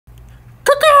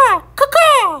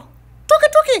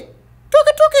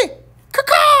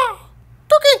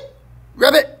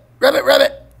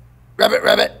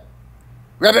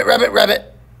Rabbit, rabbit,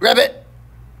 rabbit, rabbit,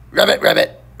 rabbit,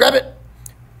 rabbit, rabbit.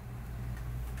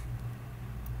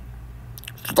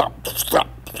 Stop, stop,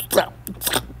 stop.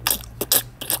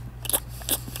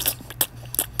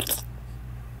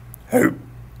 Who?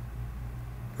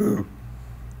 Who?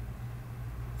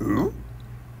 Who?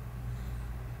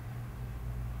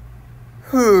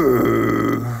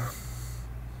 Who?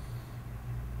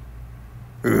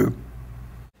 Who?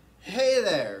 Hey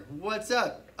there, what's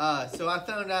up? So I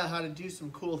found out how to do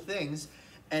some cool things,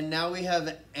 and now we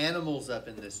have animals up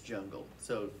in this jungle.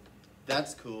 So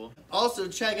that's cool. Also,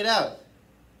 check it out.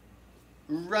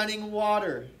 Running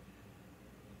water.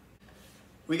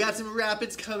 We got some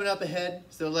rapids coming up ahead,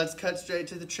 so let's cut straight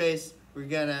to the chase. We're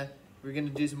gonna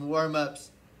do some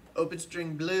warm-ups, open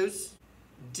string blues,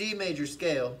 D major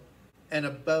scale, and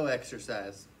a bow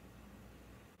exercise.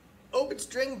 Open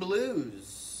string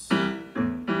blues.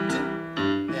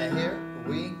 Now here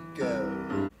we go.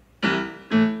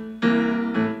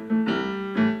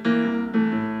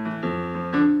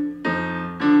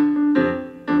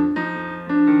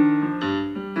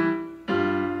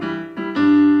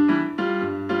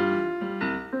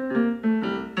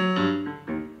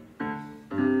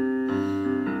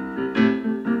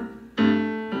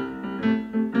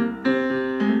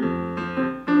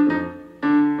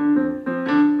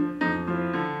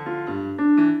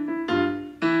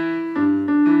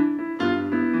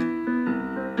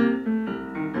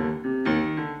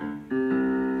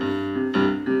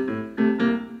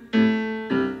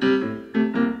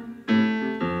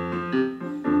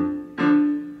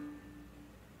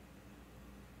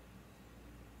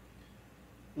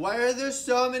 Why are there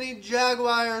so many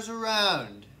jaguars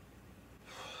around?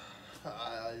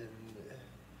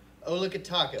 Oh, look at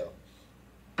Taco.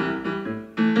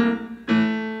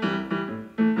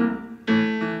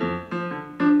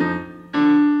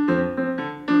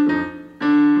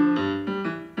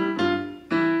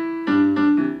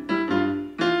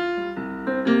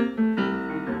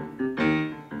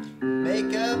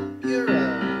 Make up your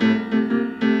own.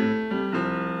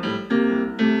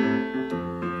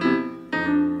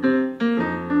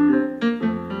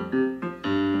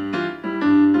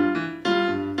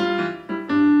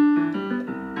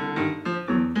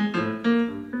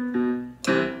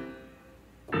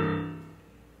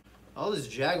 All those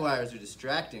jaguars are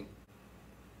distracting.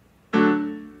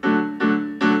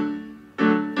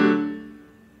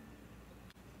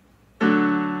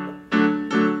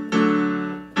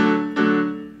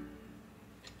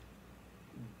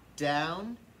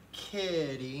 Down,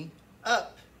 kitty,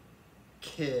 up,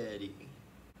 kitty.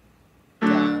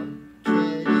 Down,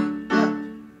 kitty, up,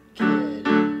 kitty.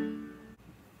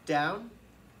 Down,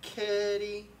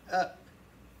 kitty, up,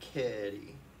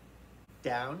 kitty.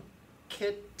 Down,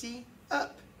 kitty,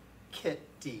 up,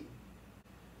 kitty.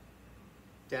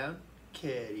 Down,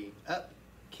 kitty, up,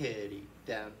 kitty.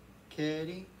 Down,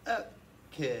 kitty, up,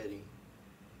 kitty.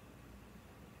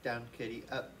 Down, kitty,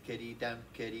 up, kitty, down,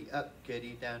 kitty, up,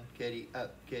 kitty, down, kitty,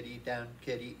 up, kitty, down,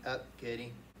 kitty, up,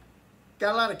 kitty.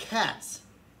 Got a lot of cats.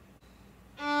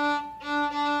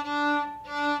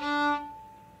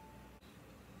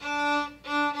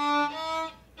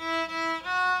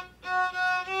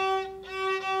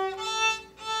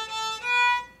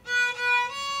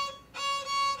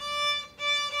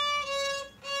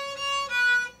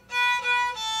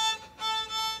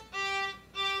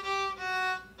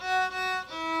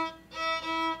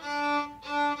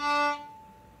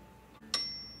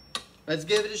 Let's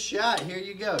give it a shot. Here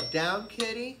you go. Down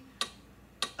kitty,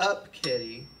 up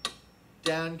kitty,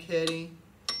 down kitty,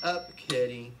 up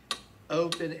kitty,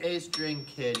 open A string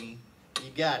kitty.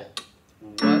 You got it.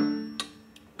 1,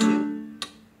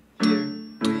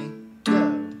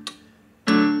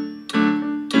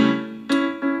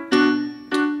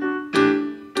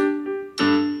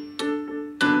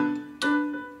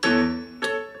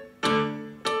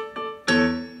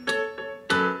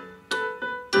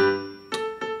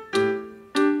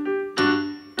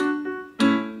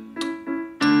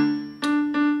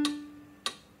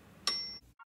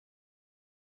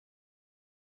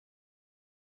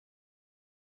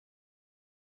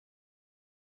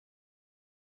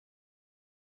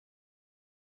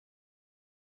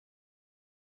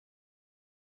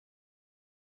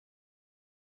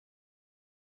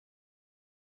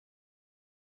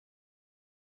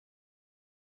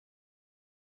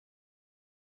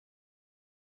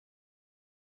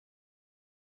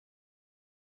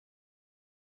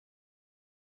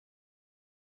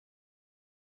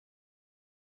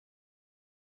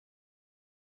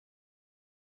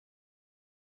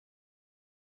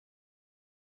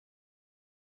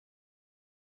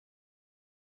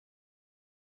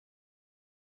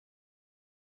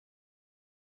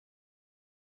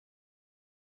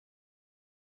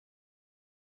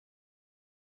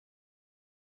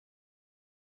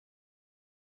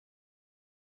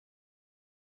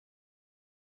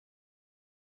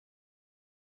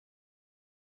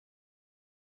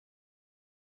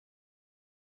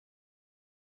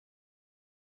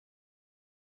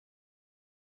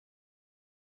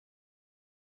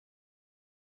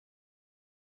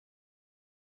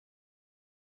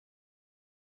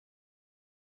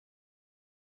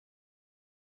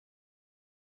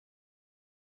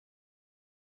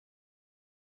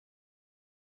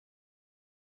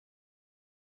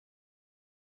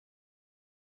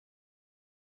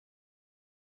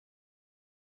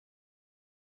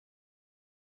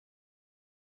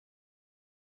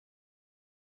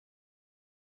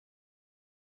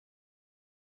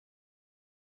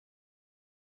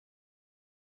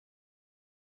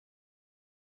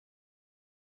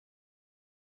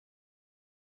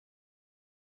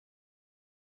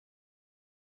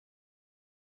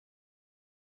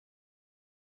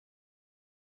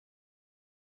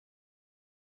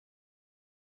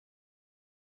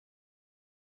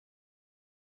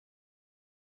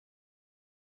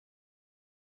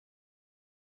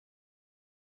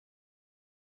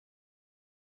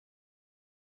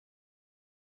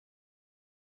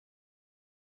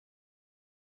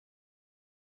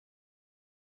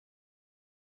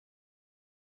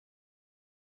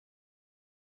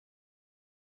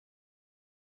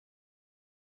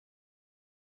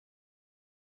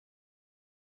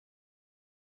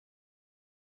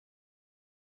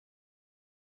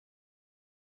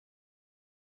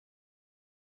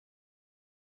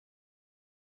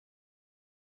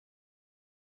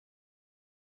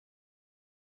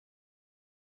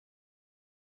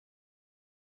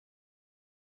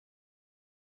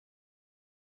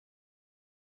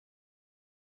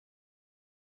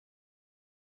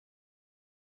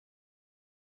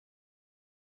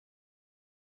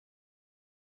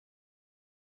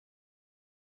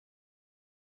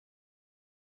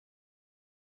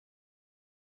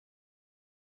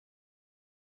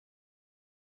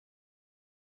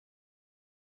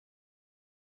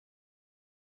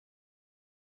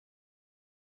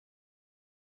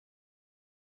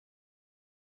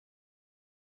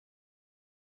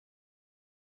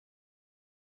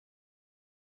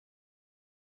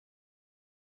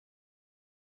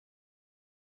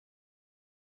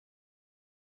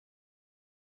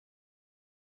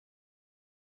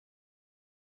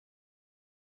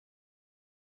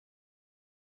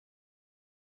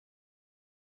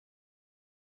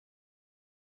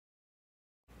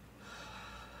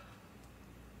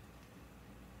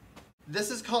 This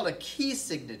is called a key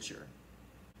signature.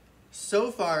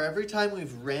 So far, every time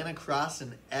we've ran across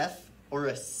an F or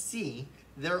a C,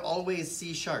 they're always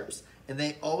C sharps. And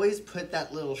they always put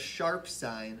that little sharp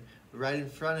sign right in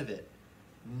front of it.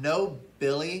 No,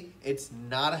 Billy, it's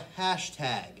not a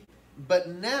hashtag. But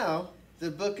now,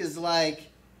 the book is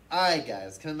like, alright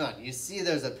guys, come on. You see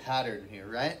there's a pattern here,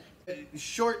 right?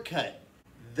 Shortcut,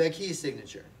 the key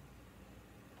signature.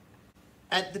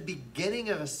 At the beginning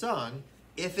of a song,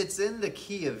 if it's in the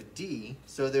key of D,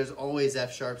 so there's always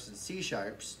F sharps and C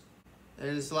sharps,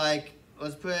 there's like,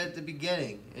 let's put it at the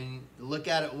beginning and look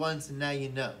at it once and now you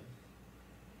know.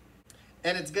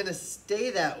 And it's gonna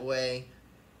stay that way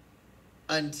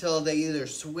until they either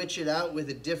switch it out with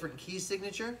a different key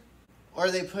signature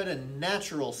or they put a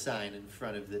natural sign in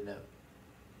front of the note.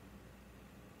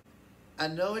 I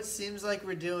know it seems like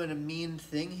we're doing a mean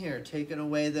thing here, taking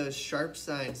away those sharp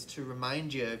signs to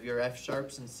remind you of your F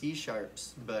sharps and C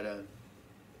sharps, but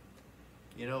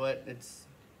you know what? It's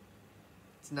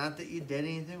not that you did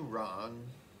anything wrong.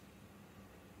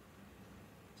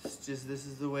 It's just this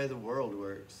is the way the world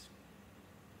works.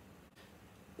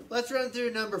 Let's run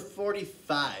through number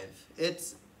 45.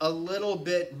 It's a little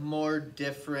bit more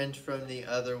different from the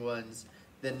other ones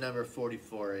than number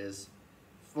 44 is.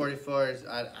 44 is,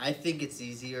 I think it's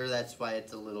easier, that's why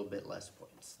it's a little bit less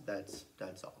points. That's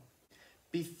all.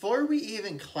 Before we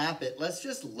even clap it, let's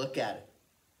just look at it.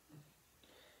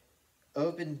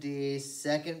 Open D,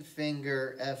 second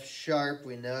finger, F sharp.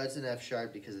 We know it's an F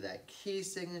sharp because of that key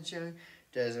signature.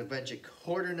 There's a bunch of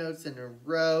quarter notes in a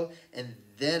row, and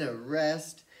then a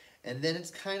rest. And then it's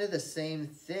kind of the same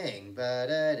thing,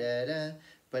 ba-da-da-da,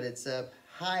 but it's up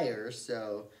higher,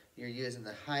 so you're using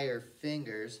the higher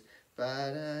fingers.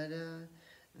 Ba-da-da.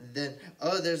 Then,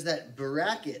 oh, there's that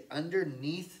bracket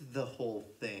underneath the whole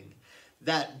thing.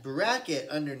 That bracket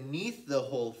underneath the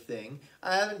whole thing,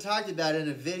 I haven't talked about in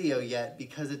a video yet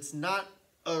because it's not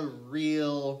a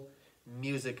real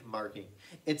music marking.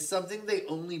 It's something they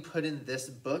only put in this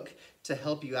book to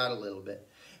help you out a little bit.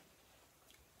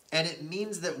 And it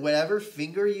means that whatever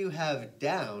finger you have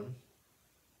down,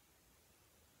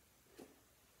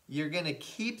 you're going to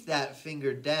keep that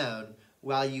finger down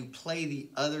while you play the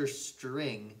other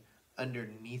string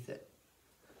underneath it.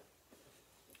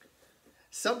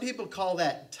 Some people call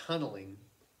that tunneling,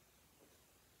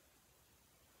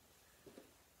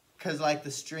 because like the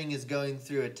string is going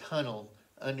through a tunnel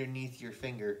underneath your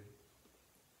finger.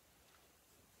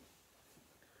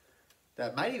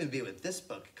 That might even be what this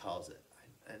book calls it.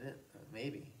 I didn't,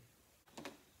 maybe.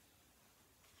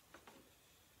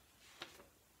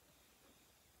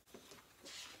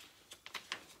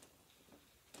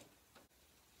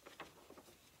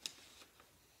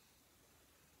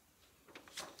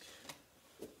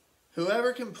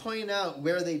 Whoever can point out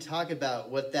where they talk about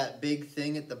what that big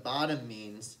thing at the bottom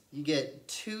means, you get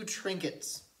 2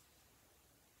 trinkets.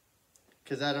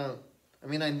 Because I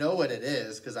know what it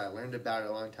is because I learned about it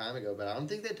a long time ago, but I don't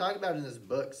think they talk about it in this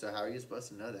book, so how are you supposed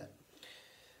to know that?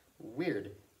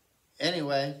 Weird.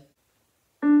 Anyway.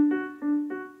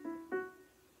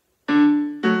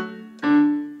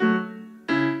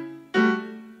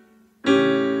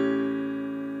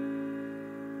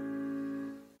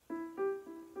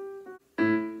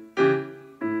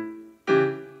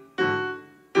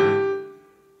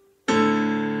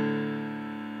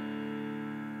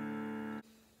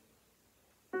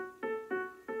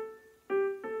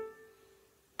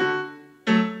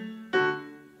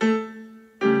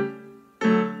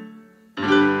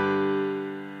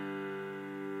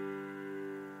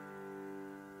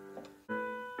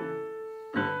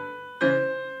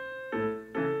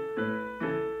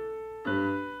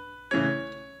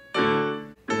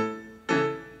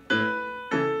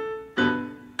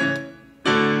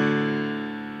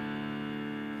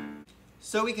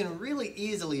 So we can really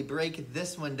easily break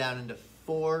this one down into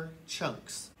 4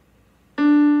 chunks.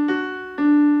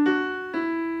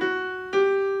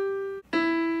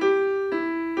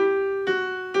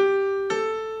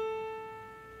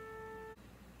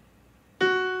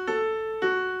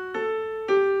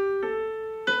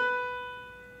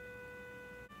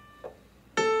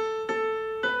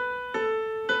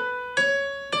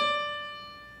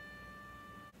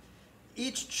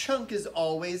 Each chunk is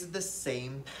always the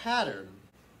same pattern,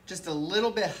 just a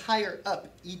little bit higher up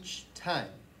each time.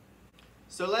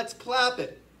 So let's clap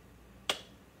it.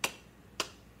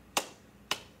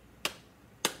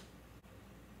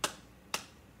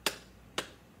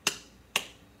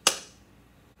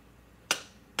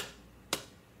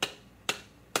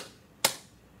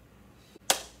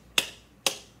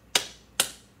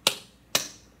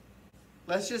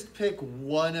 Let's just pick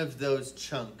one of those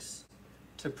chunks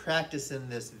to practice in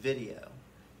this video.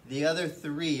 The other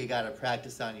 3 you gotta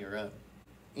practice on your own.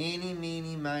 Eeny,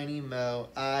 meeny, miny, mo,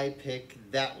 I pick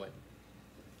that one.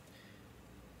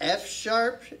 F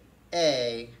sharp,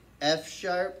 A, F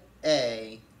sharp,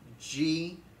 A,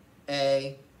 G,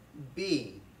 A,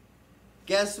 B.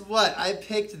 Guess what? I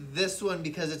picked this one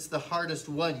because it's the hardest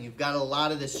one. You've got a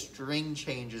lot of the string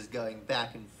changes going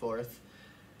back and forth.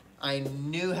 I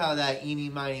knew how that eeny,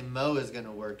 miny, mo is going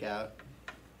to work out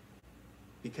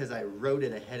because I wrote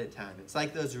it ahead of time. It's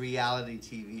like those reality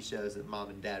TV shows that mom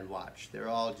and dad watch. They're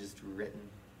all just written.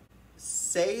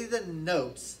 Say the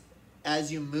notes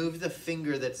as you move the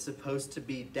finger that's supposed to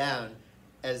be down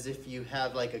as if you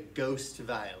have like a ghost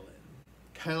violin.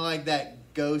 Kind of like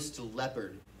that ghost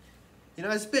leopard. You know,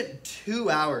 I spent 2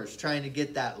 hours trying to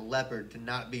get that leopard to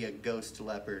not be a ghost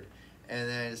leopard. And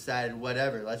then I decided,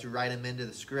 whatever, let's write him into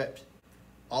the script.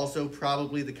 Also,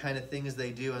 probably the kind of things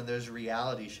they do on those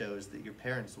reality shows that your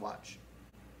parents watch.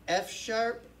 F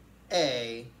sharp,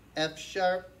 A, F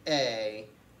sharp, A,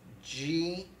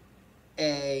 G,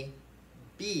 A,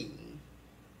 B.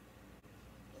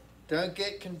 Don't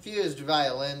get confused,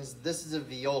 violins. This is a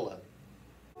viola.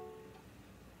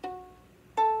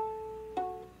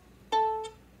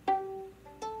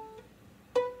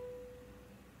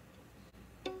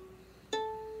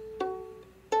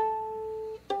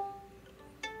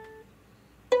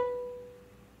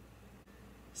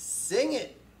 Sing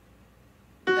it.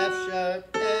 F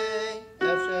sharp, A,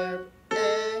 F sharp,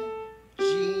 A,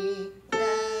 G,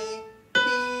 A,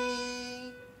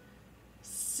 B.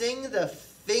 Sing the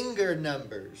finger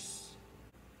numbers.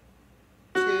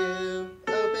 2,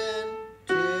 open,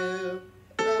 2,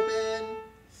 open,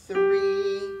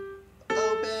 3,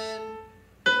 open,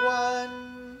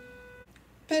 1.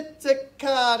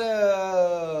 Pizzicato.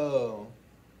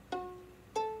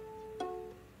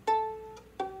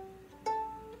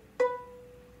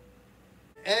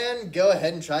 And go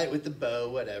ahead and try it with the bow,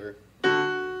 whatever.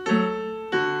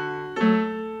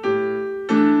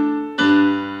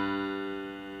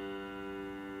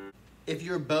 If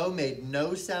your bow made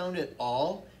no sound at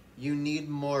all, you need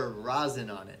more rosin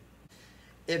on it.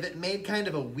 If it made kind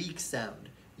of a weak sound,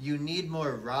 you need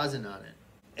more rosin on it.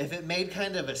 If it made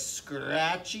kind of a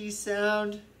scratchy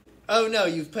sound, oh no,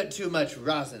 you've put too much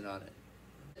rosin on it.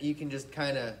 You can just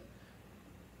kind of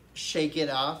shake it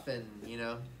off and, you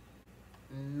know,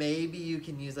 maybe you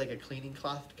can use like a cleaning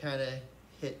cloth to kind of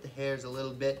hit the hairs a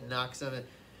little bit and knock some of it.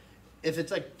 If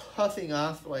it's like puffing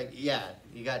off, like, yeah,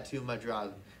 you got too much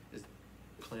rosin. Just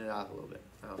clean it off a little bit.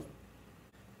 I don't know.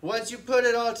 Once you put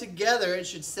it all together, it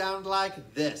should sound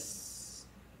like this.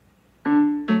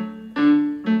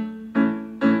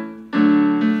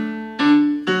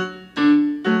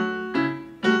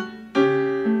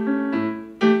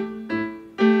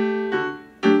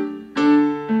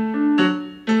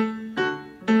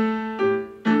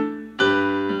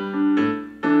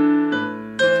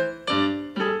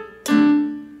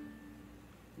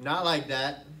 Not like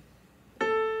that.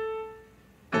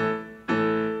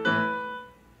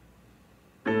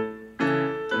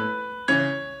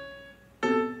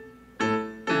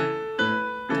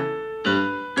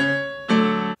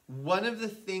 One of the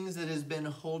things that has been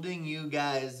holding you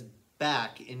guys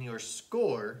back in your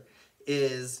score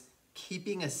is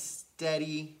keeping a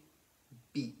steady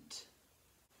beat.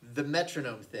 The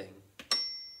metronome thing.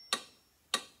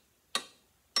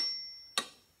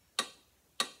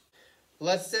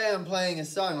 Let's say I'm playing a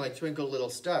song like Twinkle Little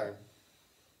Star.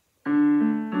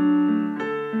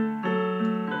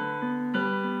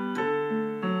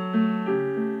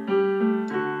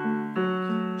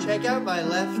 Check out my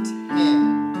left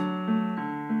hand.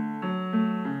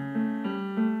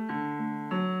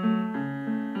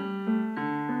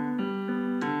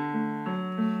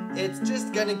 It's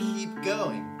just gonna keep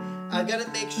going. I've got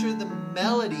to make sure the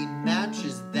melody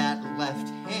matches that left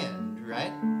hand,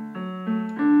 right?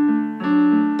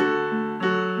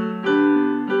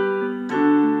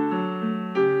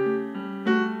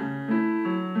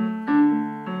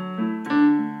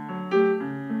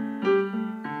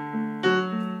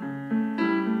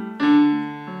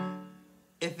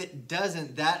 If it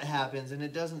doesn't, that happens and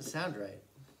it doesn't sound right.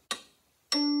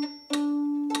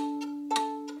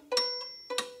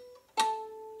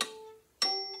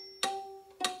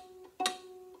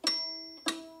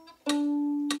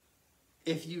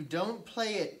 If you don't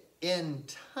play it in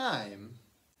time,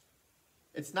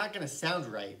 it's not going to sound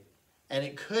right. And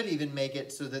it could even make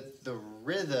it so that the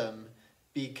rhythm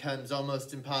becomes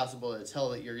almost impossible to tell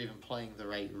that you're even playing the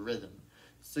right rhythm.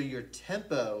 So your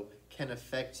tempo can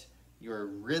affect your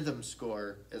rhythm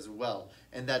score as well.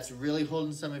 And that's really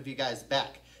holding some of you guys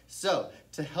back. So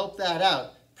to help that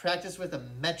out, practice with a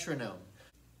metronome.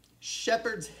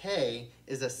 Shepherd's Hey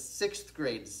is a 6th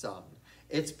grade song.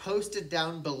 It's posted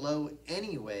down below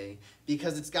anyway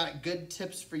because it's got good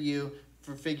tips for you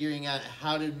for figuring out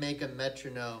how to make a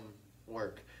metronome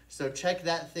work. So check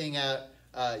that thing out.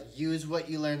 Use what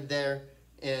you learned there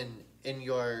in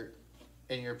your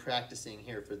practicing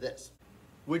here for this.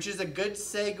 Which is a good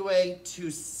segue to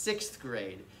 6th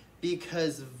grade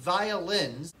because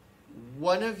violins,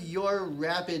 one of your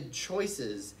rapid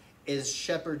choices is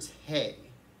Shepherd's Hey,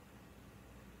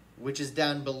 which is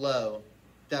down below,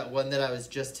 that one that I was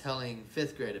just telling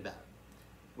 5th grade about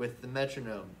with the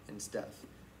metronome and stuff.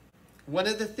 One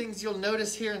of the things you'll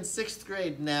notice here in 6th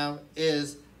grade now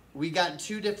is we got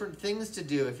 2 different things to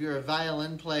do if you're a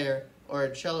violin player or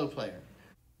a cello player.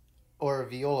 Or a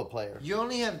viola player. You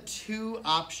only have 2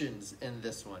 options in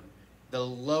this one. The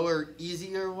lower,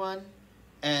 easier one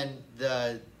and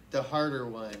the harder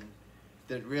one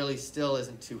that really still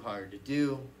isn't too hard to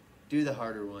do. Do the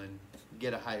harder one,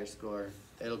 get a higher score.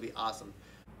 It'll be awesome.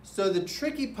 So the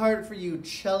tricky part for you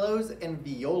cellos and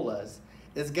violas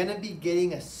is gonna be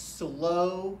getting a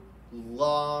slow,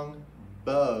 long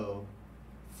bow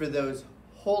for those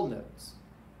whole notes.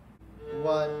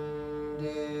 1,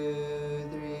 2,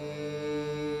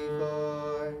 3,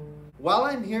 4. While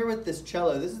I'm here with this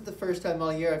cello, this is the first time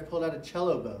all year I've pulled out a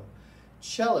cello bow.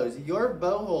 Cellos, your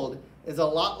bow hold is a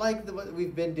lot like what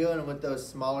we've been doing with those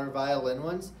smaller violin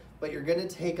ones, but you're gonna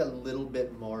take a little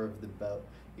bit more of the bow.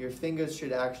 Your fingers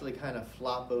should actually kind of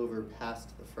flop over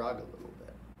past the frog a little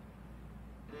bit.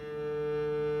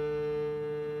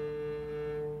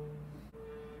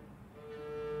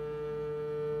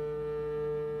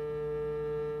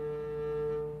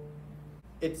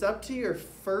 It's up to your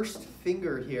first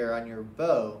finger here on your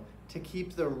bow to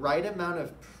keep the right amount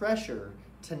of pressure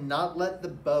to not let the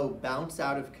bow bounce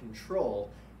out of control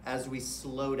as we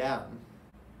slow down.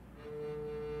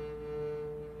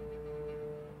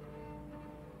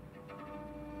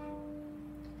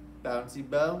 Bouncy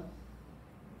bow.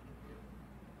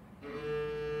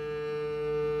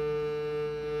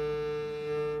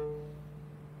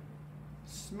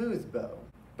 Smooth bow.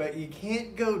 But you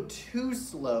can't go too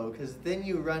slow because then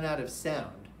you run out of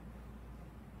sound.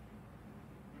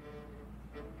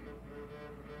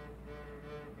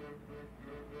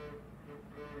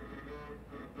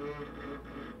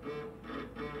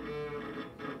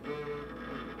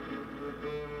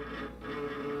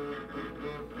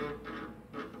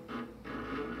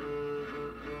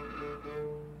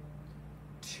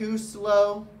 Too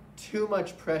slow, too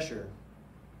much pressure.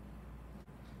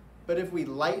 But if we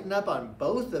lighten up on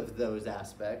both of those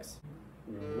aspects,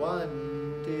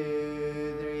 1,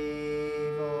 2,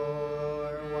 3,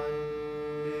 4, 1,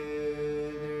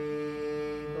 2,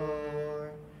 3,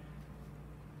 4.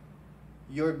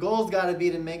 Your goal's gotta be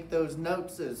to make those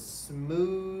notes as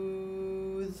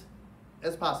smooth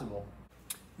as possible.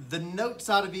 The notes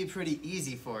ought to be pretty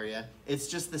easy for you. It's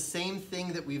just the same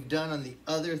thing that we've done on the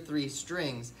other 3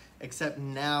 strings, except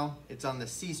now it's on the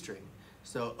C string.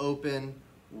 So open,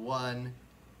 1,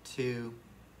 2,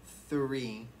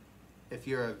 3. If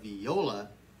you're a viola,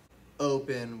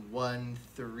 open 1,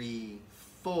 3,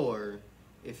 4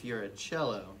 if you're a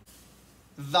cello.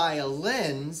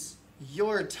 Violins,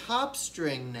 your top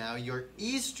string now, your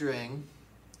E string,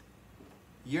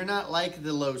 you're not like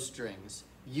the low strings.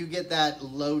 You get that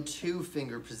low 2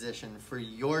 finger position for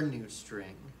your new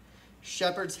string.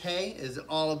 Shepherd's Hey is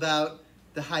all about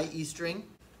the high E string.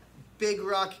 Big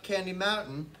Rock Candy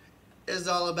Mountain is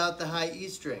all about the high E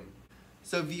string.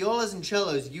 So violas and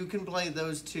cellos, you can play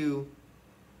those two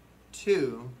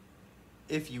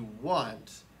if you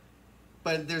want,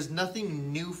 but there's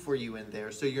nothing new for you in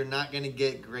there, so you're not gonna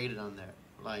get graded on there.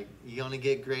 Like, you only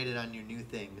get graded on your new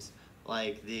things,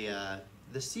 like the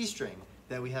C string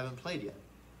that we haven't played yet,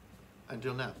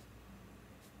 until now,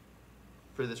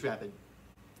 for this rapid.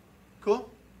 Cool?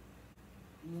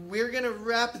 We're gonna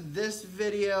wrap this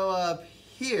video up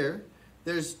here.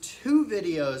 There's 2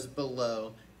 videos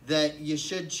below that you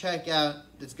should check out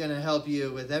that's gonna help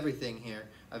you with everything here.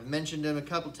 I've mentioned them a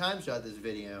couple times throughout this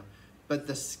video, but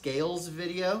the scales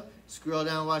video, scroll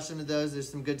down and watch some of those. There's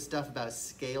some good stuff about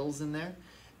scales in there.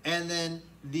 And then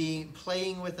the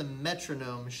playing with a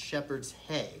metronome, Shepherd's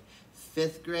Hey.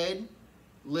 5th grade,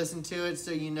 listen to it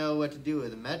so you know what to do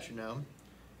with a metronome.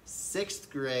 6th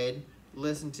grade,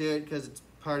 listen to it because it's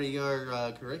part of your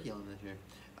curriculum this year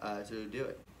to do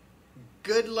it.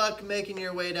 Good luck making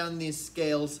your way down these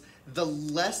scales. The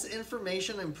less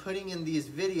information I'm putting in these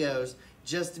videos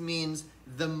just means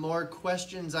the more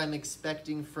questions I'm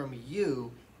expecting from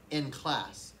you in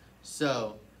class.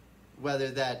 So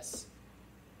whether that's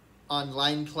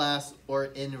online class or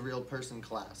in real person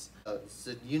class.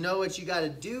 So you know what you got to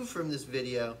do from this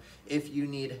video. If you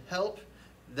need help,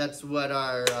 that's what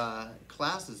our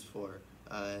class is for,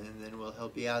 and then we'll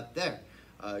help you out there.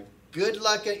 Good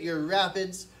luck at your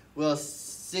rapids. We'll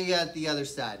see you at the other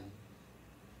side.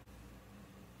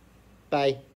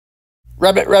 Bye.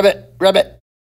 Rabbit, rabbit, rabbit.